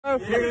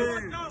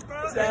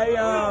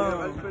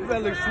Damn. That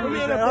looks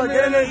sweet.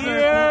 Get in the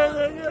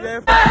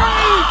ear.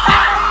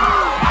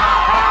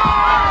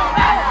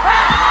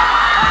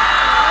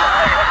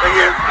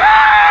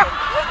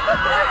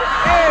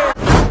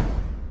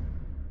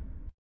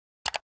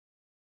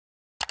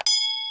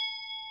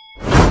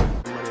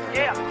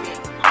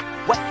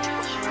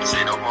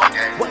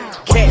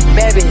 Cat,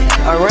 baby,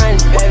 a run,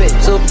 baby,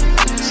 super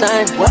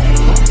son, what?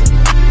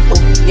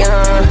 Oh,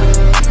 yeah.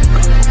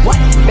 What?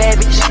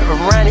 Baby,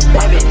 run it,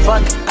 baby,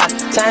 fuck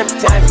time,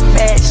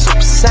 bad,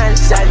 super son,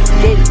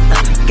 get it,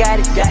 got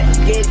it,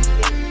 get it,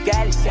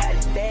 got it,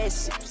 bad,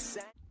 super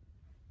son.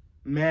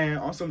 Man,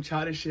 on some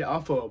childish shit,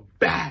 off of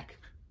back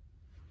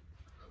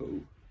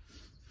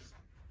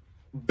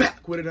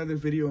with another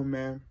video,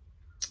 man.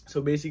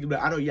 So basically,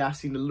 I know y'all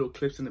seen the little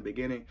clips in the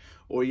beginning,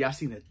 or y'all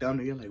seen the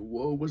thumbnail. You're like,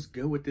 whoa, what's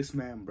good with this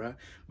man, bruh?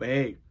 But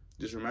hey,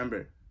 just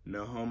remember,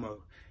 no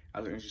homo.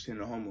 I was interested in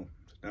no homo.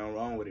 There's nothing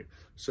wrong with it.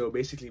 So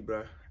basically,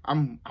 bruh,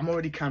 I'm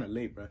already kind of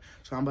late, bruh.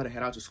 So I'm about to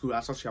head out to school.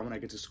 I'll talk to y'all when I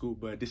get to school.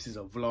 But this is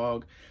a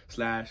vlog /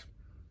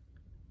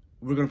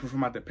 we're gonna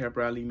perform at the pep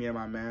rally. Me and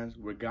my mans.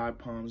 We're God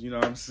Poms. You know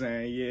what I'm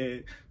saying?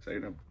 Yeah. So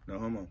no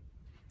homo.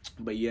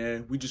 But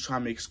yeah, we just try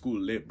to make school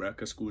lit, bro,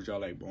 cause school's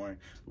y'all like boring.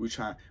 We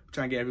trying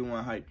to get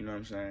everyone hyped, you know what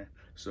I'm saying?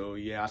 So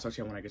yeah, I'll talk to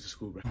y'all when I get to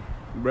school, bro.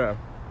 Bro,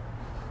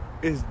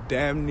 it's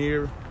damn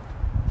near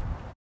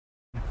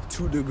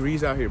 2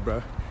 degrees out here,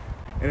 bro,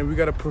 and we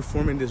gotta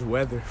perform in this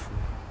weather.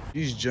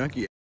 These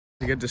junkie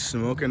to get the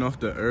smoking off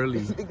the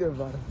early.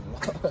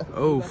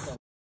 Oh,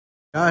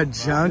 God,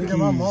 junkies.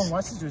 My mom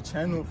watches your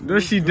channel. No,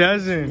 she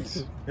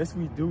doesn't. Yes,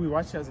 we do. We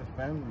watch it as a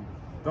family.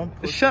 Don't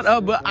shut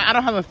up, but I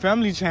don't have a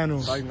family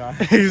channel. Like, nah.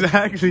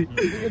 Exactly.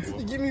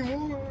 Give me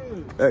more.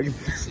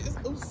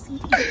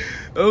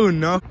 Oh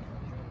no.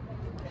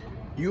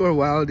 You are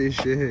wild as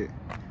shit.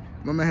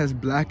 My man has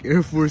black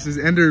Air Forces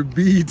and they're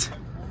beat.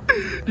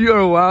 You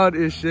are wild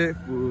as shit,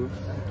 fool.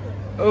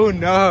 Oh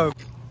no.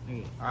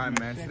 Alright,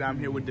 man. Today I'm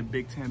here with the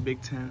Big Ten.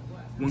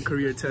 1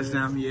 career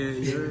touchdown. Yeah.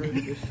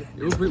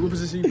 What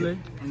position you play?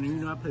 And you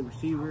know, I play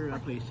receiver, I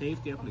play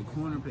safety, I play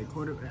corner, I play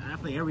quarterback, I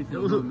play everything.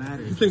 It doesn't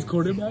matter. You play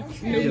quarterback?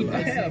 Yeah,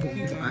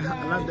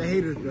 I love the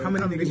haters, bro. How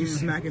many niggas you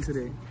smacking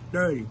today?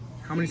 30.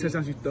 How many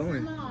touchdowns you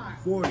throwing?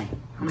 40.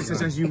 How many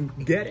touchdowns you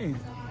getting?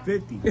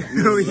 50.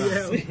 Oh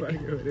yeah.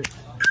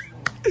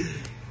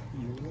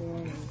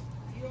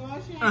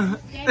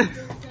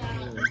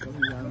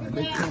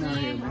 Big 10 out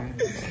here, man.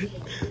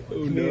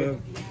 Oh no.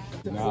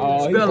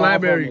 No, Spell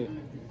library.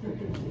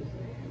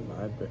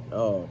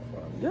 Oh,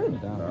 You're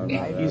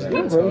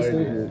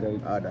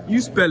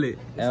you spell it.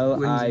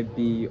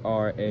 Libray.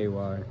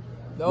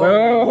 No.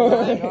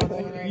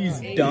 He's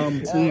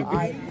dumb too.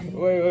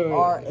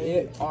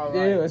 Wait.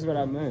 Yeah, that's what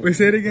I meant. Wait,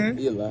 say it again.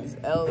 Libray.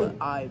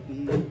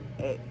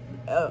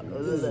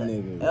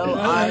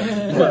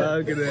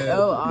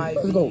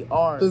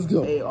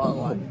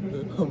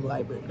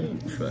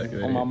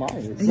 On my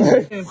mind.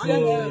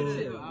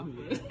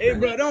 Hey,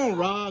 bro, don't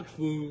rock,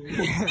 fool.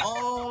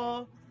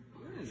 Oh.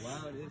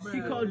 She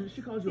called you.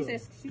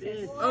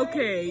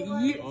 Okay,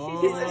 he's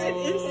such an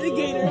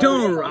instigator.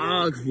 Don't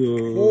rock,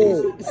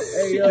 fool.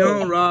 Hey,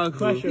 don't rock,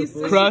 fool.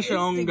 Crush her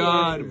on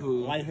God,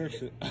 fool. Like her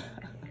shit.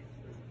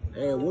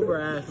 Hey, whoop her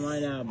ass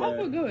right now,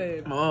 bro. Go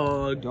ahead.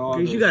 Oh, dog.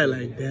 Cause you got it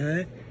like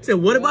that. Said,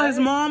 what about his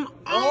mom?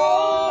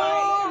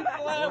 Oh!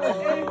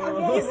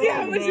 You see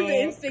how much of an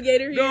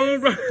instigator he is?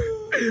 Don't rock.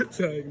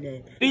 Sorry,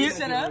 no. Did you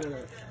shut up?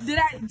 Did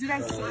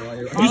I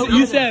say?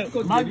 You said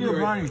Mikey or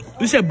Bronny?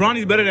 You said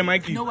Bronny's better than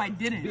Mikey. No, I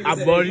didn't. I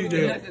bought you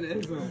there.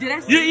 Did I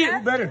say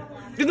that? Better.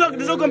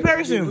 There's no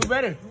comparison. Who's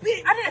better?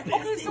 I didn't.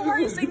 Okay, so why are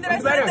you saying that I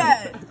said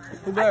that?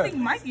 I think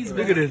Mikey's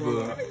better. Look at this,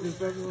 fool.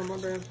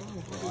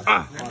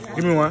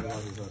 Give me one.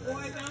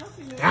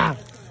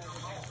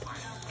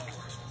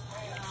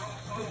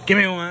 Give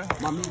me one.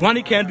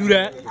 Ronnie can't do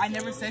that. I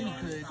never said he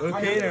could.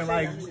 Okay, then,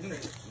 like.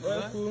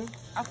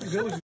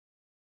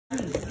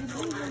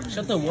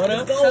 Shut the what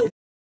up?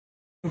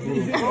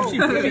 She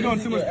doing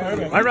too much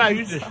permanent. All right,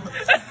 you just.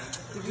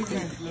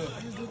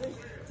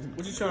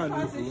 What you trying to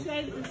do, fool?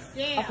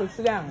 I can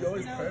sit down.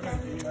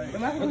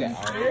 Am I okay.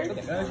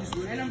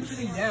 And I'm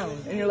sitting down.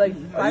 And you're like,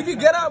 you can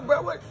get up,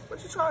 bro. What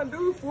you trying to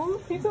do,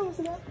 fool? he told me to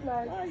sit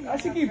down. I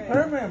should keep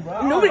permanent,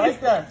 bro. Nobody like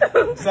that.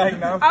 It's like,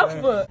 now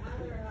Alpha.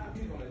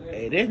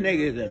 Hey, this nigga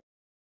is a.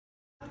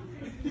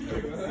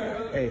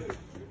 Hey.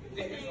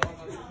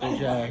 Good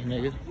job,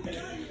 nigga.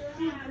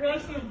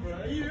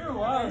 You're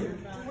wild.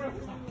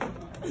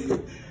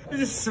 You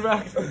just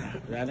smacked me.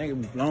 That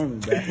nigga be blowing me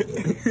back.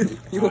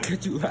 You will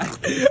get you out.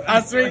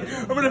 I swear,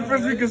 I'm in the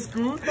first week of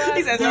school.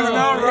 He said, there's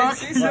no rock.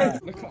 He said,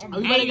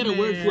 We better get a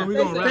word for him. We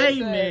gonna rap. Hey,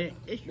 man.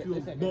 It's your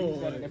boy.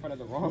 Move.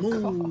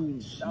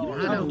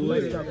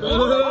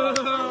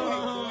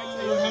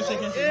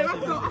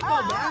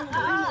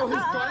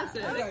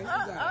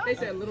 They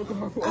said little girl.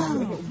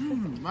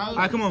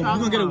 Alright, come on. We're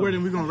gonna get a word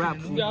and we're gonna rap.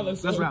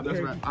 Let's rap.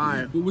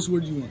 Alright, which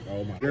word do you want?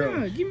 Oh my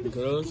god. Give me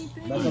Girls?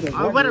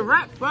 I better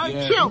rap, bro.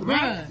 Yeah. Chill,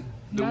 man.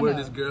 The word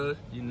is girls.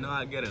 You know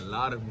I get a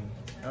lot of them.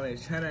 I mean,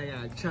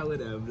 China chat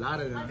with a lot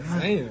of them.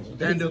 Damn.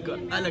 Then do go.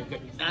 I look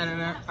at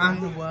that.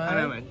 I'm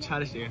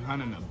trying to say,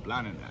 Hannah,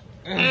 blind in that.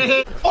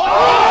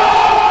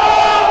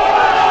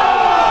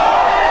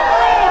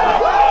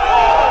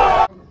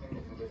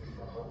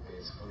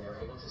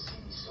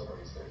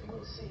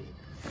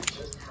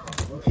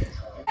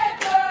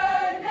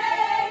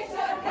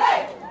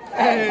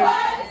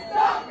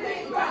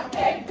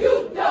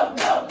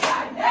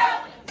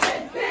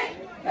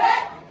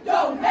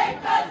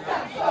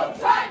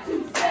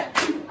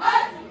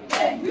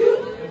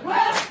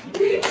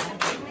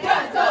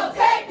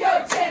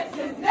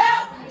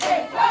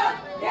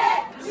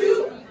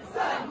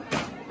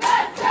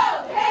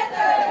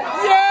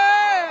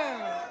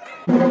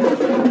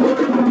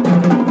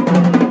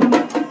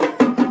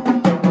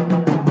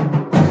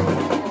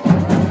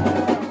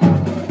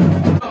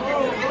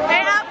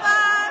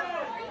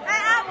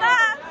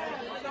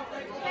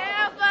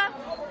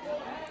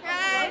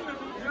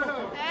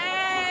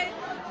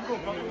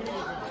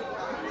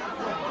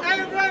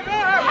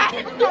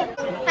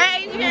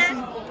 Hey, Adrian.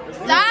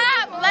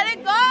 Stop! Let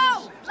it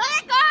go! Let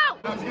it go!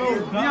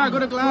 Yeah, go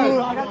to class.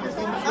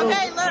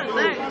 Okay, look.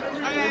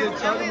 Okay,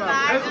 don't be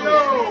live. Let's go.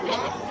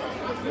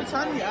 You're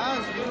telling me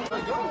ass,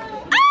 Let's go.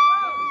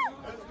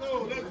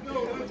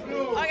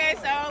 Okay,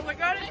 so we're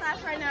going to class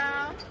right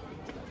now.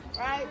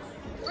 Right?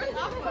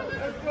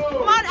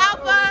 Come on,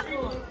 Alpha.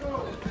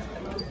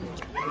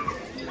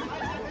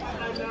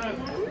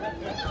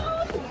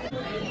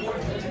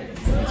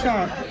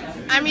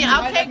 I mean,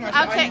 I'll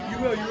take. You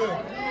will.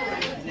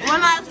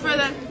 One last for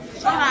the.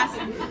 One last.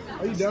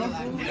 Are you down? I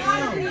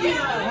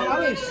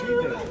like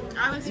shit. I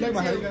was You like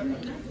my haircut?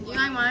 You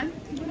like mine?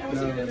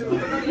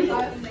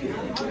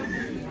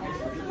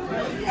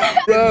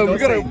 Bro, we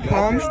got a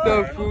Pom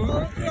stuff, fool.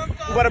 We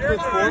about to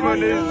perform on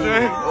this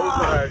joint.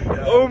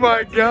 Oh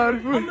my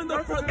god, fool.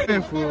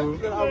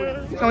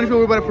 How many people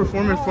we about to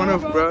perform in front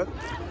of, bro?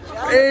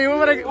 Hey,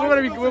 what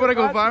about to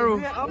go viral?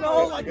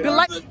 The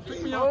light.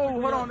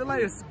 Oh, hold on. The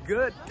light is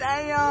good.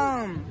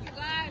 Damn.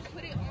 Guys,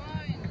 put it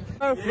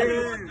on.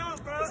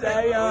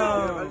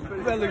 Damn.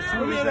 You better look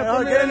sweet.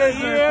 Oh, get in there,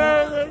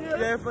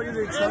 yeah, fucking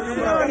they talking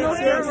about.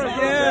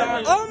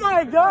 Yeah. Oh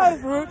my god,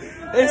 bro.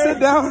 Hey, sit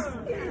down.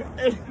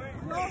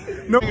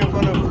 No. In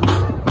front of.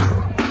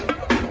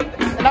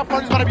 And that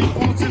party's about to be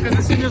full too, because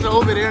the seniors are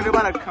over there and they're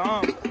about to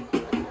come.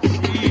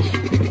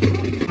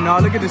 Sheesh. Nah,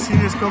 look at the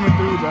seniors coming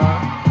through, bro.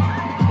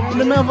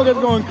 The motherfucker's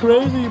going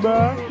crazy,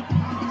 bro.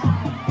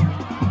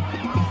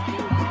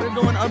 They're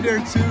going up there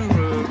too,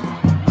 bro.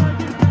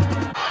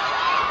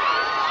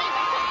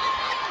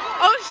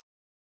 Oh,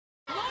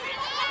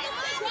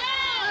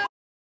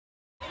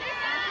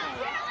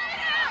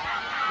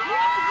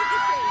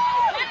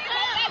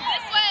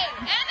 this way.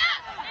 Anna.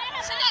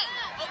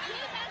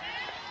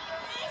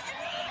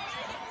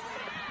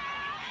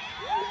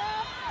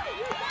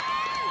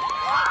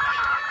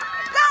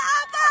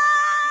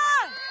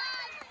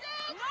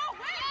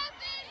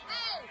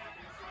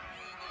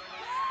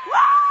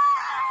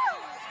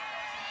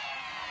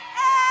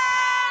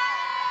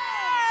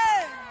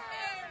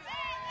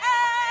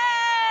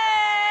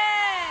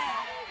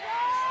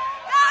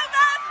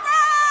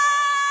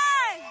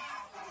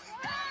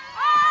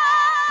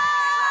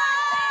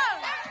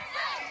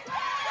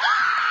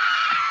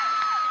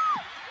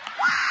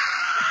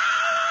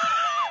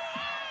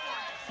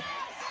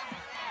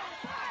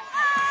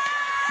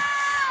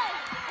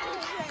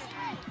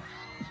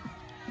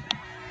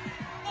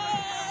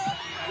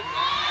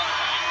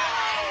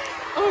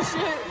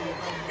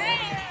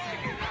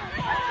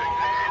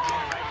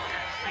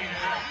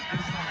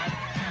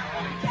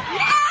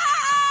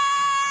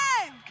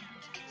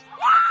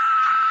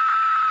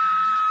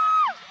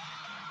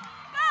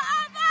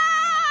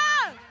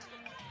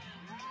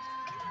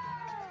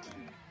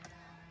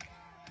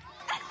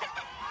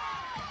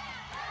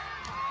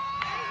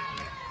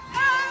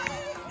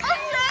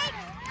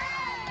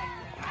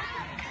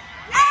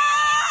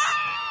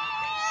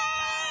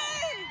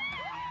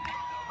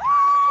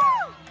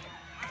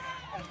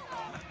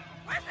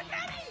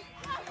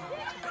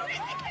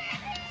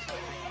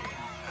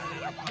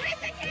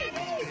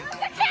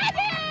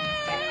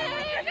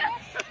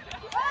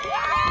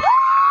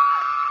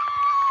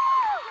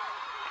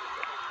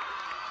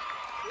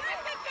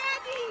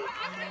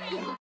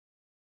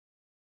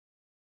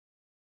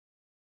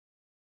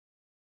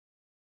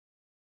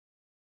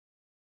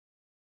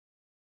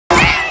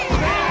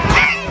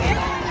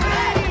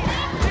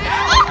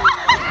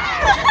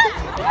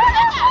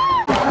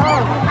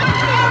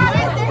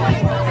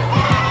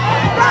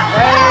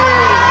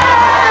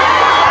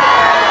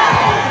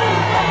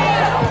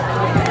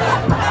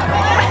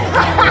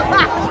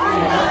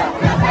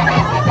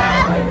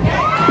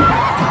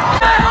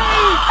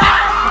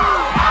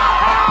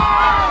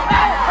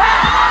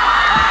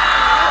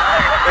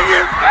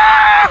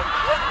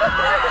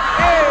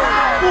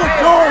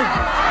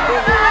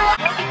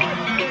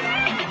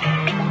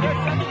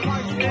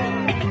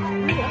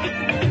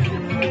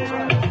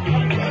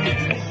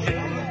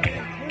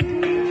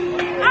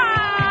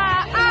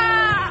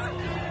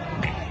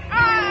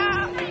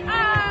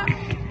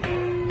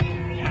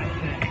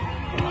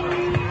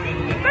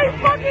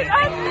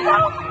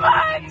 so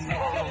much.